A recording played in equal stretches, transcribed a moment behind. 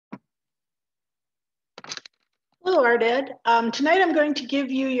Hello, Arded. Tonight I'm going to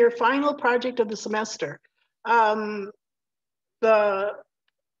give you your final project of the semester. The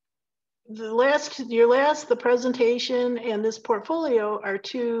presentation and this portfolio are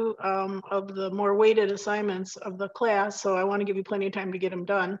two of the more weighted assignments of the class, so I want to give you plenty of time to get them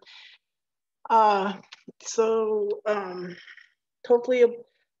done. Hopefully,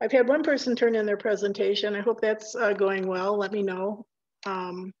 I've had one person turn in their presentation. I hope that's going well. Let me know.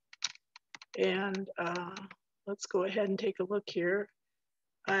 Let's go ahead and take a look here.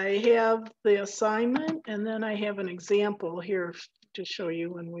 I have the assignment, and then I have an example here to show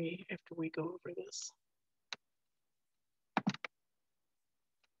you after we go over this.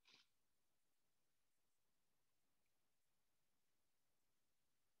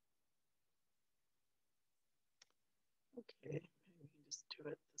 Okay, maybe just do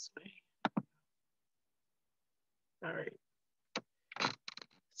it this way. All right.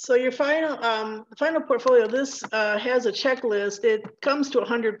 So your final portfolio, this has a checklist. It comes to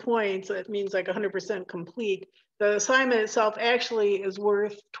 100 points. That means like 100% complete. The assignment itself actually is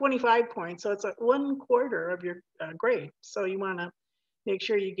worth 25 points. So it's 1/4 of your grade. So you want to make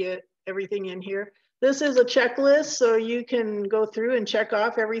sure you get everything in here. This is a checklist, so you can go through and check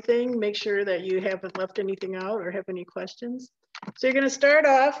off everything, make sure that you haven't left anything out or have any questions. So you're going to start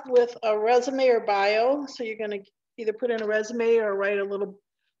off with a resume or bio. So you're going to either put in a resume or write a little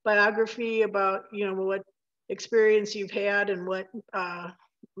biography about, what experience you've had and what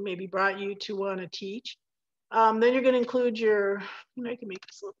maybe brought you to want to teach. Then you're going to include I can make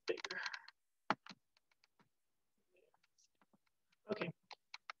this a little bigger. Okay.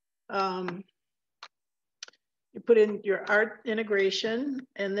 You put in your art integration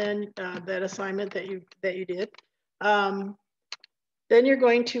and then that assignment that you did. Then you're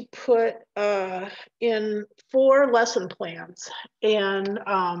going to put in 4 lesson plans, and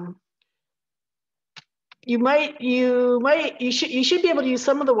you should be able to use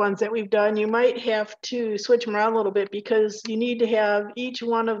some of the ones that we've done. You might have to switch them around a little bit because you need to have each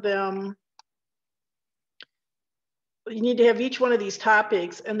one of them. You need to have each one of these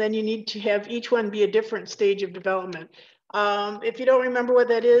topics, and then you need to have each one be a different stage of development. If you don't remember what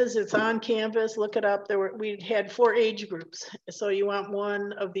that is, it's on Canvas. Look it up. We had 4 age groups, so you want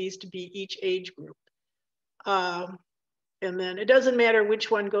one of these to be each age group. And then it doesn't matter which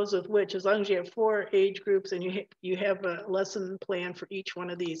one goes with which, as long as you have 4 age groups and you have a lesson plan for each one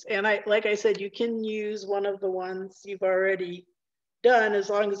of these. And like I said, you can use one of the ones you've already done as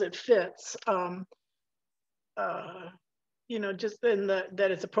long as it fits. Just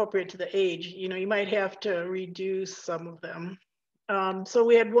that it's appropriate to the age. You might have to reduce some of them. So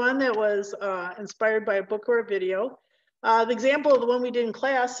we had one that was inspired by a book or a video. The example of the one we did in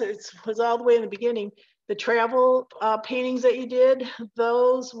class was all the way in the beginning. The travel paintings that you did,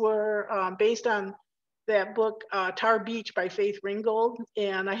 those were based on that book, Tar Beach by Faith Ringgold.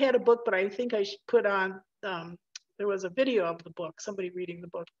 And I had a book, but I think I should put on, there was a video of the book, somebody reading the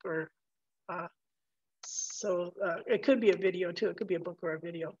book, or so it could be a video too. It could be a book or a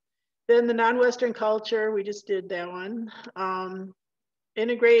video. Then the non-Western culture, we just did that one.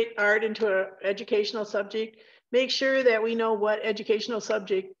 Integrate art into an educational subject. Make sure that we know what educational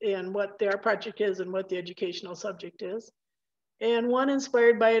subject and what their project is and what the educational subject is. And one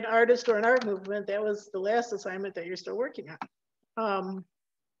inspired by an artist or an art movement. That was the last assignment that you're still working on.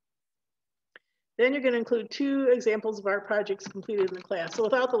 Then you're going to include 2 examples of art projects completed in the class. So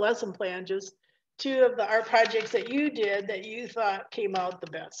without the lesson plan, just 2 of the art projects that you did that you thought came out the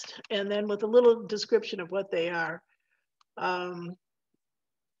best. And then with a little description of what they are.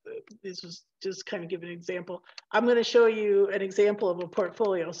 This was just kind of give an example. I'm going to show you an example of a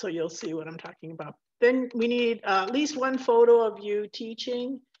portfolio so you'll see what I'm talking about. Then we need at least 1 photo of you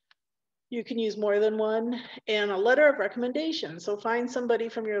teaching. You can use more than one, and a letter of recommendation. So find somebody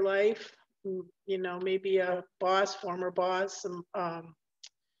from your life, maybe a boss, former boss,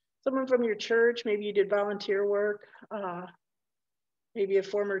 someone from your church, maybe you did volunteer work, maybe a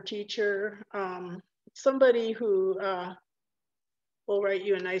former teacher, somebody who will write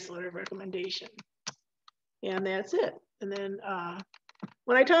you a nice letter of recommendation. And that's it. And then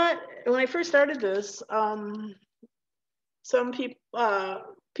when I first started this, some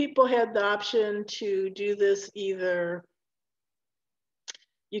people had the option to do this either.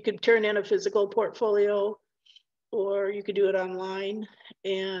 You could turn in a physical portfolio, or you could do it online.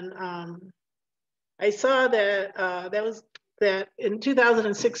 And I saw that that in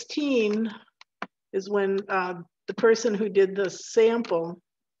 2016 is when the person who did the sample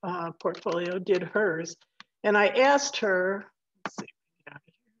portfolio did hers. And I asked her, let's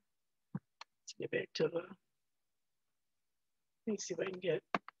get back to let me see if I can get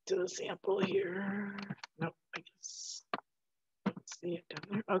to the sample here. Nope, I guess. See it down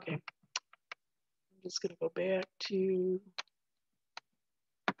there? Okay. I'm just gonna go back to,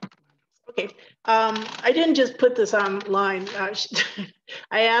 okay. I didn't just put this online.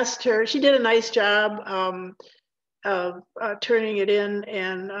 I asked her, she did a nice job of turning it in,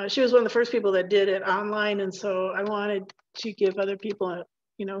 and she was one of the first people that did it online. And so I wanted to give other people,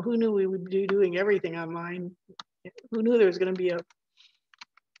 you know, who knew we would be doing everything online? Who knew there was gonna be a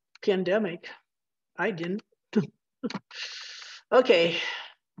pandemic? I didn't. Okay.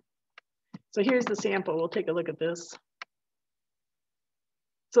 So here's the sample. We'll take a look at this.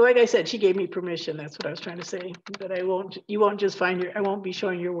 So like I said, she gave me permission. That's what I was trying to say. But you won't just find I won't be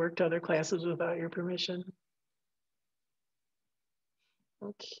showing your work to other classes without your permission.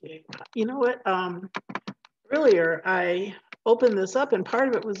 Okay, you know what? Earlier I opened this up and part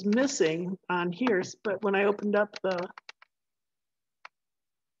of it was missing on here, but when I opened it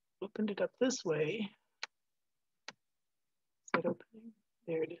up this way, is that opening?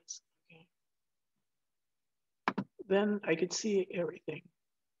 There it is. Okay. Then I could see everything.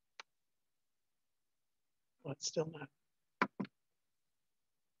 Oh, it's still not.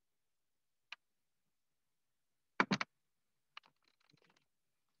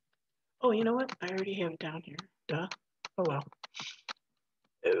 Oh, you know what? I already have it down here. Duh. Oh, well.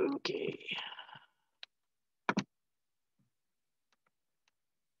 Okay.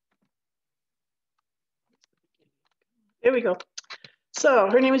 There we go. So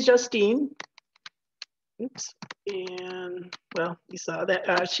her name is Justine. Oops. And well, you saw that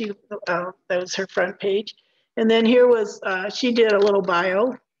that was her front page. And then here was, she did a little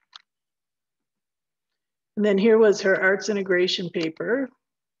bio. And then here was her arts integration paper.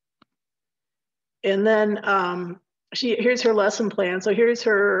 And then here's her lesson plan. So here's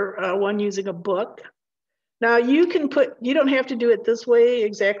her one using a book. Now you don't have to do it this way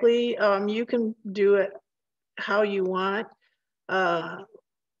exactly. You can do it how you want,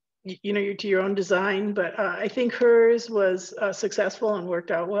 you know, to your own design, but I think hers was successful and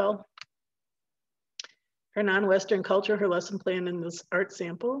worked out well. Her non-Western culture, her lesson plan in this art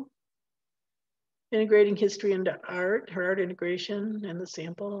sample. Integrating history into art, her art integration and the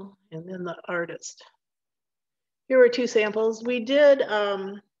sample, and then the artist. Here were two samples. We did,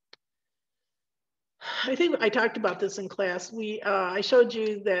 I think I talked about this in class. I showed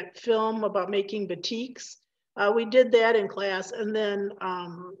you that film about making batiks. We did that in class, and then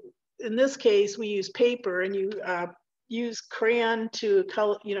in this case, we used paper, and you use crayon to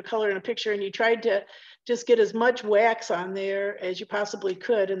color in a picture, and you tried to just get as much wax on there as you possibly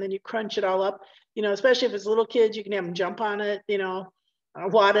could, and then you crunch it all up. You know, especially if it's little kids, you can have them jump on it, you know,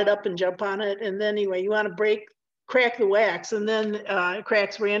 wad it up and jump on it. And then anyway, you want to crack the wax, and then it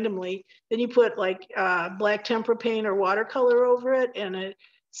cracks randomly. Then you put like black tempera paint or watercolor over it, and it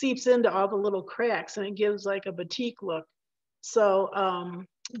seeps into all the little cracks, and it gives like a batik look. So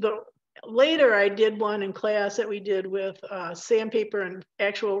later I did one in class that we did with sandpaper and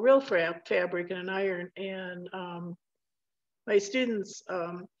actual real fabric and an iron. And my students,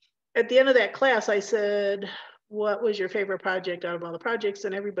 at the end of that class, I said, what was your favorite project out of all the projects?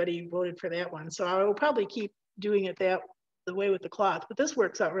 And everybody voted for that one. So I will probably keep doing it the way with the cloth, but this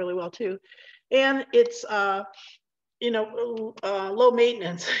works out really well too. And it's, you know, low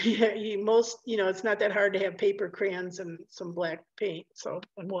maintenance. It's not that hard to have paper, crayons, and some black paint,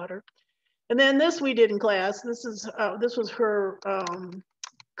 and water. And then this we did in class. This was her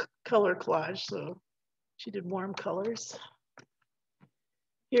color collage. So she did warm colors.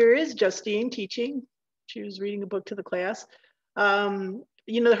 Here is Justine teaching. She was reading a book to the class. You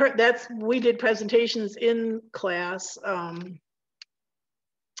know, we did presentations in class,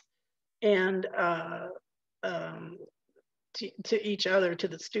 and to each other, to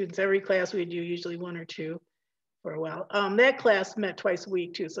the students. Every class we do usually one or two for a while. That class met twice a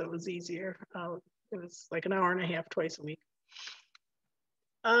week too, so it was easier. It was like an hour and a half twice a week.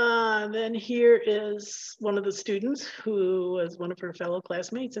 Then here is one of the students who was one of her fellow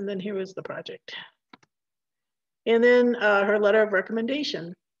classmates, and then here was the project. And then her letter of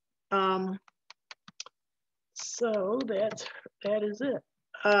recommendation. So that is it.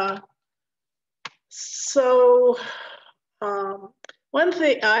 One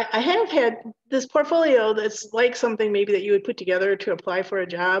thing, I have had this portfolio that's like something maybe that you would put together to apply for a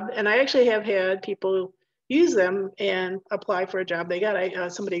job. And I actually have had people use them and apply for a job. They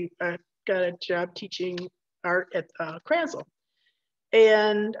got, somebody got a job teaching art at Krasl.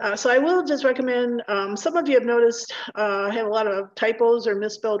 And so I will just recommend, some of you have noticed I have a lot of typos or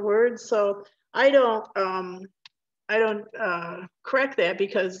misspelled words. So I don't correct that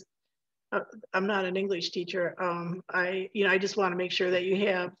because I'm not an English teacher. I just want to make sure that you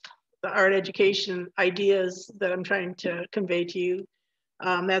have the art education ideas that I'm trying to convey to you.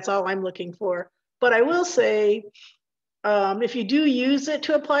 That's all I'm looking for. But I will say, if you do use it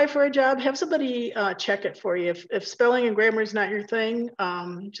to apply for a job, have somebody check it for you. If spelling and grammar is not your thing,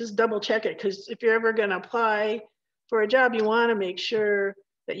 just double check it, because if you're ever going to apply for a job, you want to make sure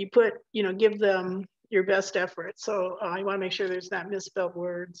that you put, give them your best effort. So you want to make sure there's not misspelled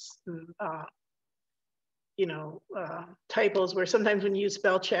words and, typos, where sometimes when you use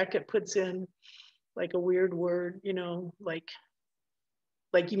spell check, it puts in like a weird word,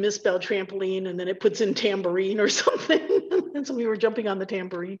 like you misspelled trampoline and then it puts in tambourine or something. And so we were jumping on the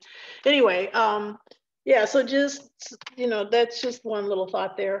tambourine. Anyway, yeah, so just, that's just one little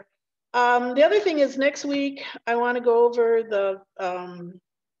thought there. The other thing is next week, I want to go over the,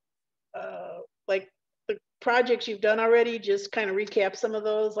 like the projects you've done already, just kind of recap some of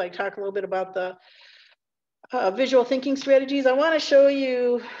those, like talk a little bit about the visual thinking strategies. I want to show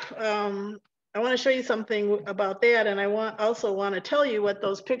you, something about that, and I also want to tell you what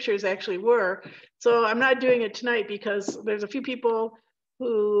those pictures actually were. So I'm not doing it tonight because there's a few people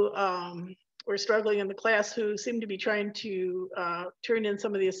who were struggling in the class who seem to be trying to turn in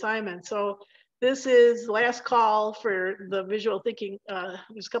some of the assignments. So this is last call for the visual thinking.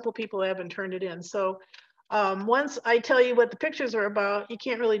 There's a couple people that haven't turned it in. So once I tell you what the pictures are about, you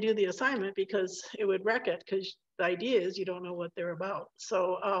can't really do the assignment because it would wreck it, because the idea is you don't know what they're about.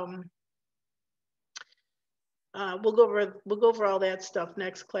 So we'll go over all that stuff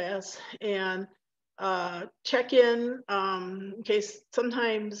next class, and check in case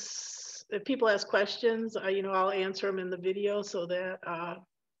sometimes if people ask questions, I'll answer them in the video, so that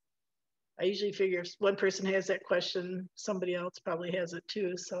I usually figure if one person has that question, somebody else probably has it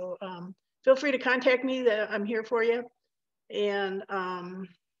too. So feel free to contact me, that I'm here for you. And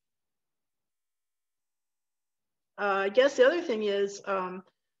I guess the other thing is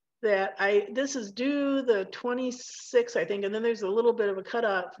that this is due the 26th, I think, and then there's a little bit of a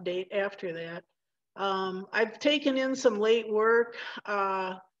cutoff date after that. I've taken in some late work.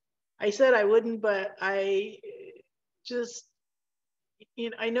 I said I wouldn't, but I just,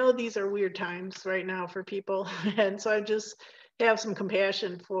 I know these are weird times right now for people, and so I just have some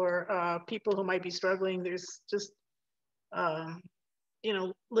compassion for people who might be struggling. There's just,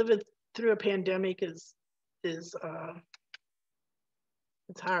 living through a pandemic is it's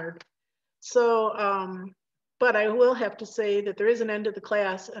hard. So, but I will have to say that there is an end of the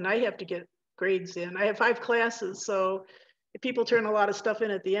class, and I have to get grades in. I have 5 classes, so if people turn a lot of stuff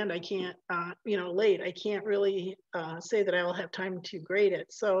in at the end, I can't, late, I can't really say that I'll have time to grade it.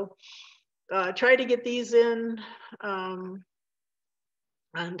 So try to get these in on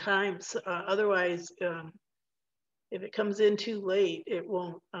time. Otherwise, if it comes in too late, you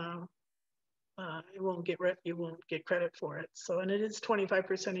won't get credit for it. So, and it is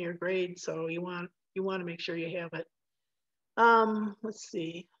 25% of your grade, so you want to make sure you have it. Let's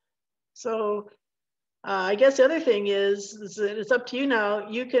see. So I guess the other thing is that it's up to you now.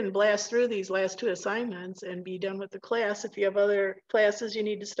 You can blast through these last 2 assignments and be done with the class if you have other classes you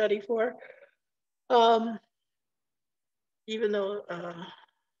need to study for. Even though,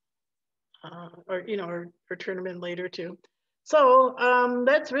 or turn them in later too. So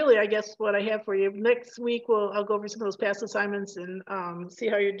that's really, I guess, what I have for you. Next week, I'll go over some of those past assignments and see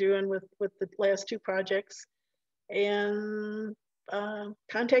how you're doing with the last 2 projects. And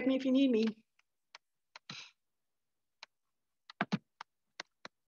contact me if you need me.